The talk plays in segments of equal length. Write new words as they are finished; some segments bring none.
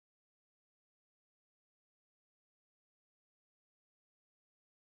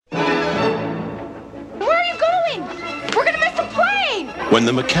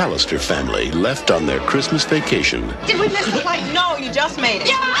when the McAllister family left on their Christmas vacation. Did we miss the flight? No, you just made it.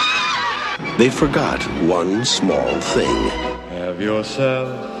 Yeah! They forgot one small thing. Have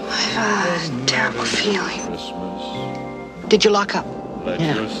yourself I have a terrible feeling. Christmas. Did you lock up? Let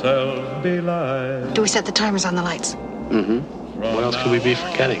yourself be light. Do we set the timers on the lights? Mm-hmm. What else could we be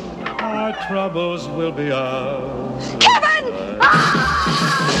forgetting? Our troubles will be ours. Kevin!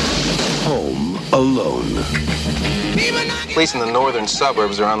 Home Alone. Police in the northern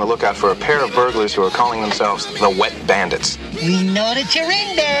suburbs are on the lookout for a pair of burglars who are calling themselves the Wet Bandits. We know that you're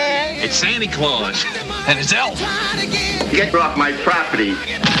in there. It's Santa Claus and his elf. Get off my property.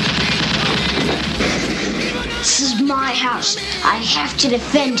 This is my house. I have to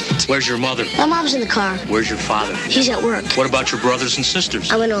defend it. Where's your mother? My mom's in the car. Where's your father? He's at work. What about your brothers and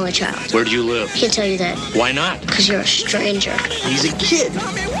sisters? I'm an only child. Where do you live? Can't tell you that. Why not? Because you're a stranger. He's a kid.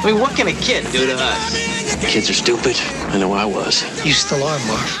 I mean, what can a kid do to us? Kids are stupid. I know I was. You still are,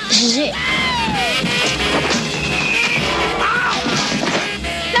 Marv. This is it.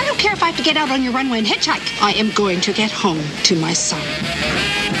 I don't care if I have to get out on your runway and hitchhike. I am going to get home to my son.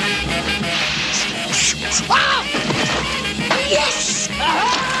 Yes!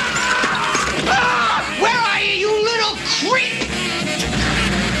 Where are you, you little creep?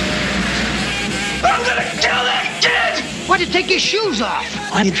 I'm gonna kill that kid! Why'd you take your shoes off?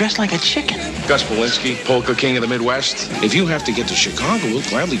 Why are you dressed like a chicken? Gus Polinski, Polka King of the Midwest. If you have to get to Chicago, we'll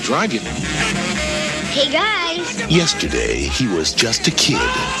gladly drive you. Hey, guys. Yesterday, he was just a kid.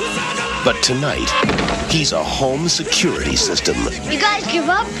 But tonight, he's a home security system. You guys give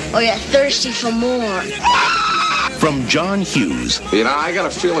up, or you're thirsty for more? From John Hughes. You know, I got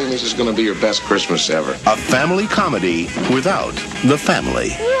a feeling this is going to be your best Christmas ever. A family comedy without the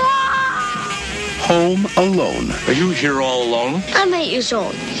family. Home Alone. Are you here all alone? I'm 8 years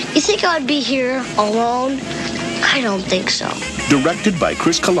old. You think I'd be here alone? I don't think so. Directed by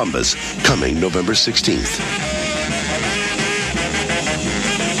Chris Columbus, coming November 16th.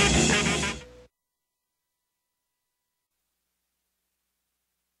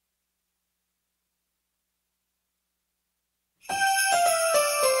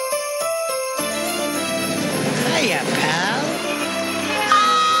 Hiya, pal.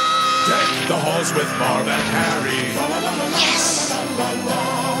 Deck the halls with Marv and Harry. Yes.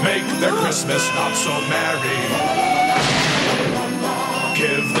 Make their Christmas not so merry.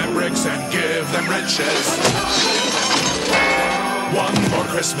 Give them bricks and give them riches. One more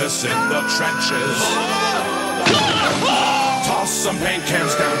Christmas in the trenches. Toss some paint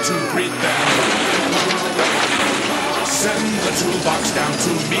cans down to greet them. Send the toolbox down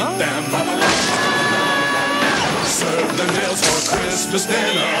to meet them. Serve the meals for Christmas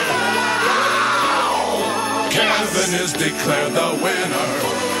dinner. Kevin is declared the winner.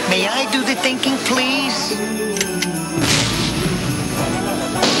 May I do the thinking, please?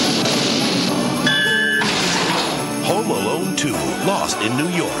 Home Alone 2, Lost in New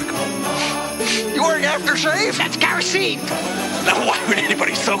York. You wearing aftershave? That's kerosene. Now, why would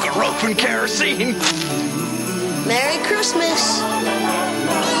anybody soak a rope in kerosene? Merry Christmas.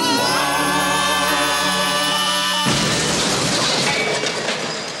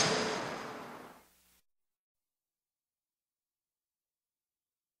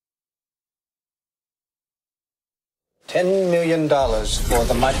 $10 million for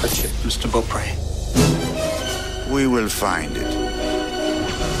the microchip. Mr. Beaupre. We will find it.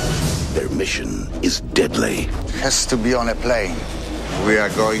 Their mission is deadly. Has to be on a plane. We are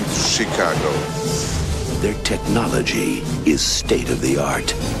going to Chicago. Their technology is state-of-the-art.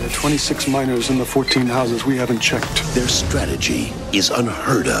 There are 26 miners in the 14 houses we haven't checked. Their strategy is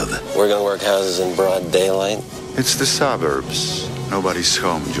unheard of. We're gonna work houses in broad daylight. It's the suburbs. Nobody's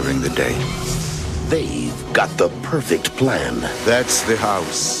home during the day. They've got the perfect plan. That's the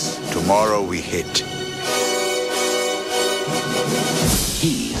house. Tomorrow we hit.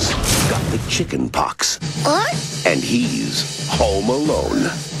 He's got the chicken pox. What? And he's home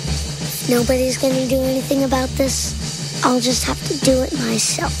alone. Nobody's gonna do anything about this. I'll just have to do it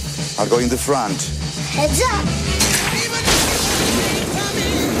myself. I'll go in the front. Heads up!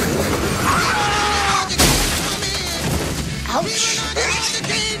 Ouch.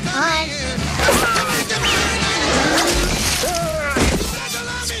 Hi.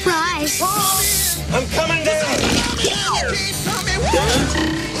 Surprise. I'm coming down.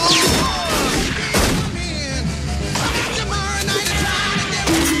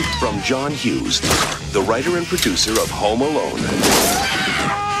 From John Hughes, the writer and producer of Home Alone.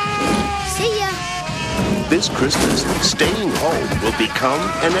 See ya. This Christmas, staying home will become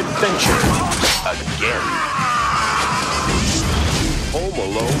an adventure again. Home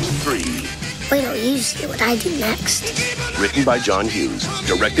Alone 3, Wait till you see what I do next. Written by John Hughes.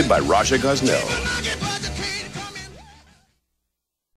 Directed by Raja Gosnell.